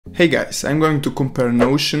Hey guys, I'm going to compare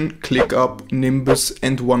Notion, ClickUp, Nimbus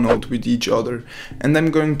and OneNote with each other, and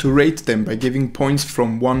I'm going to rate them by giving points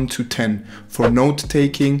from 1 to 10 for note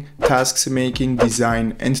taking, tasks making,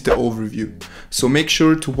 design and the overview. So make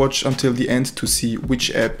sure to watch until the end to see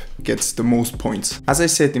which app gets the most points. As I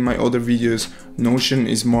said in my other videos, Notion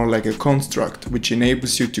is more like a construct which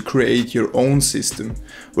enables you to create your own system,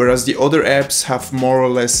 whereas the other apps have more or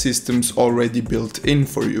less systems already built in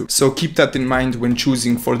for you. So keep that in mind when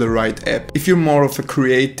choosing for the right app. If you're more of a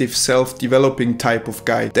creative, self-developing type of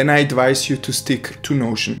guy, then I advise you to stick to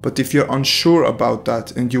Notion. But if you're unsure about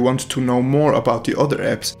that and you want to know more about the other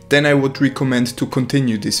apps, then I would recommend to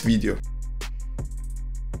continue this video.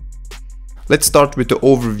 Let's start with the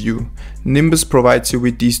overview. Nimbus provides you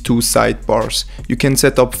with these two sidebars. You can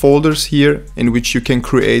set up folders here in which you can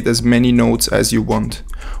create as many notes as you want.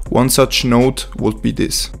 One such note would be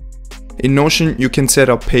this. In Notion you can set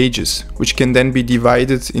up pages, which can then be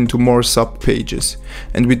divided into more sub-pages.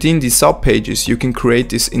 And within these sub-pages you can create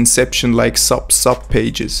this inception-like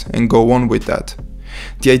sub-pages and go on with that.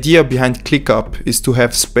 The idea behind ClickUp is to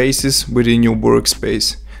have spaces within your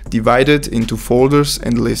workspace, divided into folders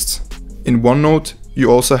and lists. In OneNote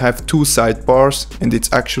you also have two sidebars and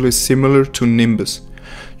it's actually similar to Nimbus.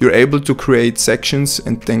 You're able to create sections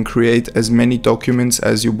and then create as many documents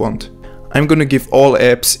as you want. I'm gonna give all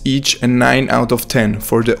apps each a 9 out of 10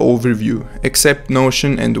 for the overview, except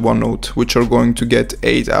Notion and OneNote, which are going to get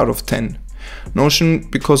 8 out of 10. Notion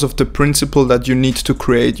because of the principle that you need to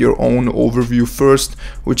create your own overview first,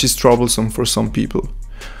 which is troublesome for some people.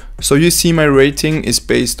 So you see my rating is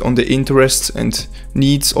based on the interests and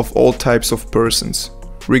needs of all types of persons.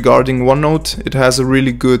 Regarding OneNote, it has a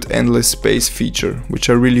really good endless space feature, which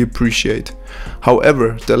I really appreciate.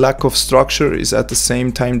 However, the lack of structure is at the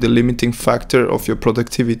same time the limiting factor of your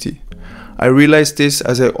productivity. I realized this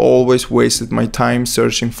as I always wasted my time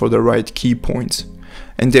searching for the right key points.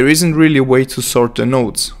 And there isn't really a way to sort the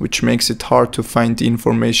notes, which makes it hard to find the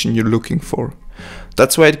information you're looking for.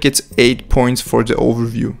 That's why it gets 8 points for the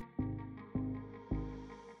overview.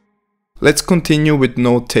 Let's continue with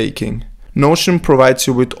note taking. Notion provides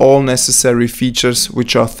you with all necessary features,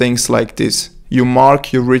 which are things like this. You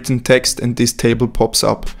mark your written text and this table pops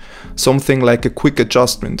up. Something like a quick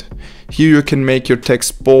adjustment. Here you can make your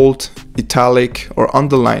text bold, italic or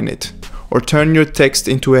underline it, or turn your text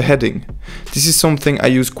into a heading. This is something I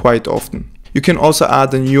use quite often. You can also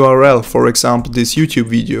add an URL, for example this YouTube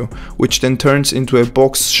video, which then turns into a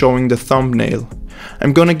box showing the thumbnail.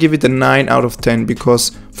 I'm gonna give it a 9 out of 10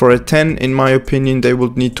 because for a 10, in my opinion, they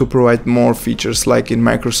would need to provide more features like in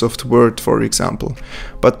Microsoft Word, for example.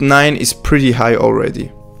 But 9 is pretty high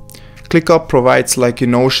already. ClickUp provides, like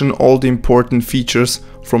in Notion, all the important features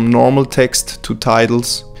from normal text to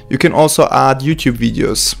titles. You can also add YouTube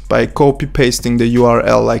videos by copy-pasting the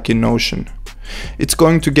URL like in Notion. It's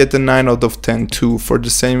going to get a 9 out of 10 too, for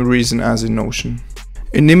the same reason as in Notion.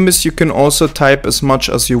 In Nimbus you can also type as much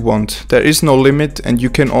as you want. There is no limit and you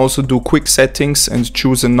can also do quick settings and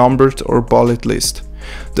choose a numbered or bullet list.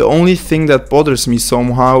 The only thing that bothers me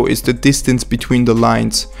somehow is the distance between the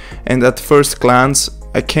lines, and at first glance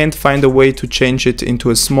I can't find a way to change it into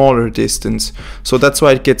a smaller distance, so that's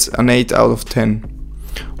why it gets an 8 out of 10.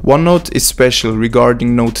 OneNote is special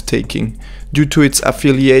regarding note taking. Due to its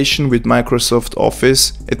affiliation with Microsoft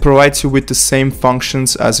Office, it provides you with the same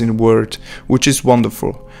functions as in Word, which is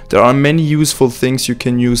wonderful. There are many useful things you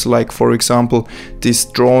can use, like for example this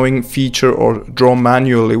drawing feature or draw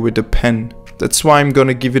manually with a pen. That's why I'm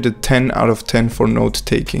gonna give it a 10 out of 10 for note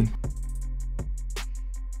taking.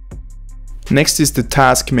 Next is the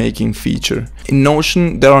task making feature. In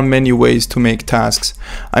Notion there are many ways to make tasks.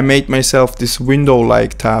 I made myself this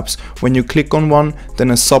window-like tabs. When you click on one,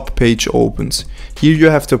 then a sub-page opens. Here you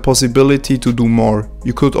have the possibility to do more.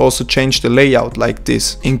 You could also change the layout like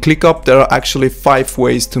this. In ClickUp there are actually 5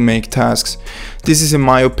 ways to make tasks. This is in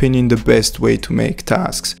my opinion the best way to make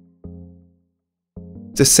tasks.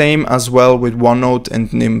 The same as well with OneNote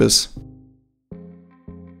and Nimbus.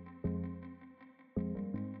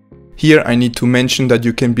 Here I need to mention that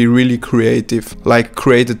you can be really creative, like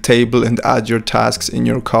create a table and add your tasks in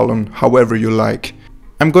your column, however you like.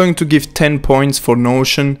 I'm going to give 10 points for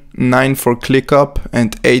Notion, 9 for ClickUp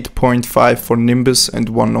and 8.5 for Nimbus and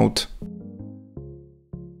OneNote.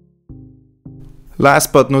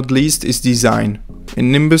 Last but not least is design. In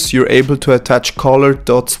Nimbus you're able to attach colored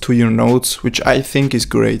dots to your notes, which I think is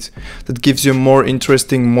great. That gives you a more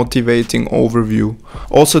interesting, motivating overview.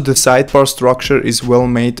 Also the sidebar structure is well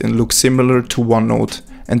made and looks similar to OneNote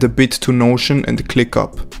and a bit to Notion and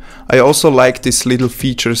ClickUp. I also like these little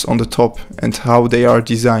features on the top and how they are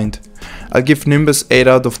designed. I'll give Nimbus 8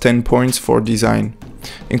 out of 10 points for design.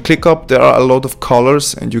 In ClickUp there are a lot of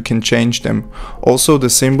colors and you can change them. Also the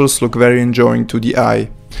symbols look very enjoying to the eye.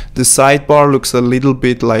 The sidebar looks a little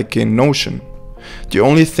bit like in Notion. The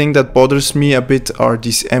only thing that bothers me a bit are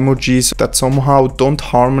these emojis that somehow don't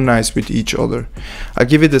harmonize with each other. I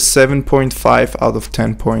give it a 7.5 out of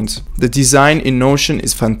 10 points. The design in Notion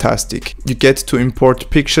is fantastic. You get to import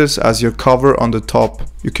pictures as your cover on the top.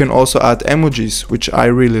 You can also add emojis, which I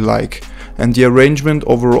really like. And the arrangement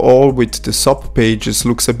overall with the sub pages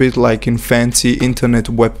looks a bit like in fancy internet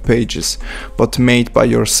web pages, but made by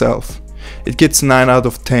yourself. It gets 9 out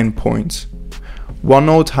of 10 points.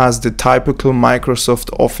 OneNote has the typical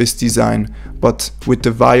Microsoft Office design, but with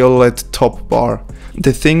the violet top bar.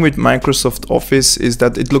 The thing with Microsoft Office is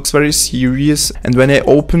that it looks very serious, and when I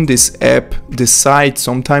open this app, the site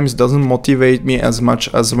sometimes doesn't motivate me as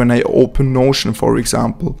much as when I open Notion, for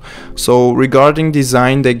example. So regarding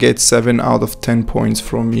design, they get 7 out of 10 points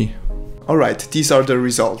from me. Alright, these are the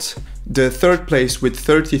results. The third place with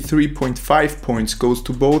 33.5 points goes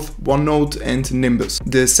to both OneNote and Nimbus.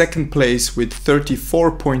 The second place with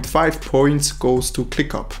 34.5 points goes to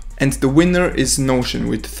ClickUp. And the winner is Notion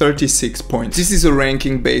with 36 points. This is a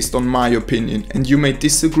ranking based on my opinion, and you may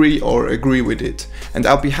disagree or agree with it. And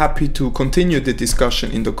I'll be happy to continue the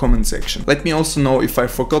discussion in the comment section. Let me also know if I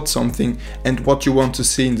forgot something and what you want to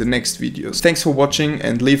see in the next videos. Thanks for watching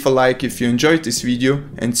and leave a like if you enjoyed this video,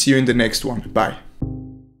 and see you in the next one. Bye.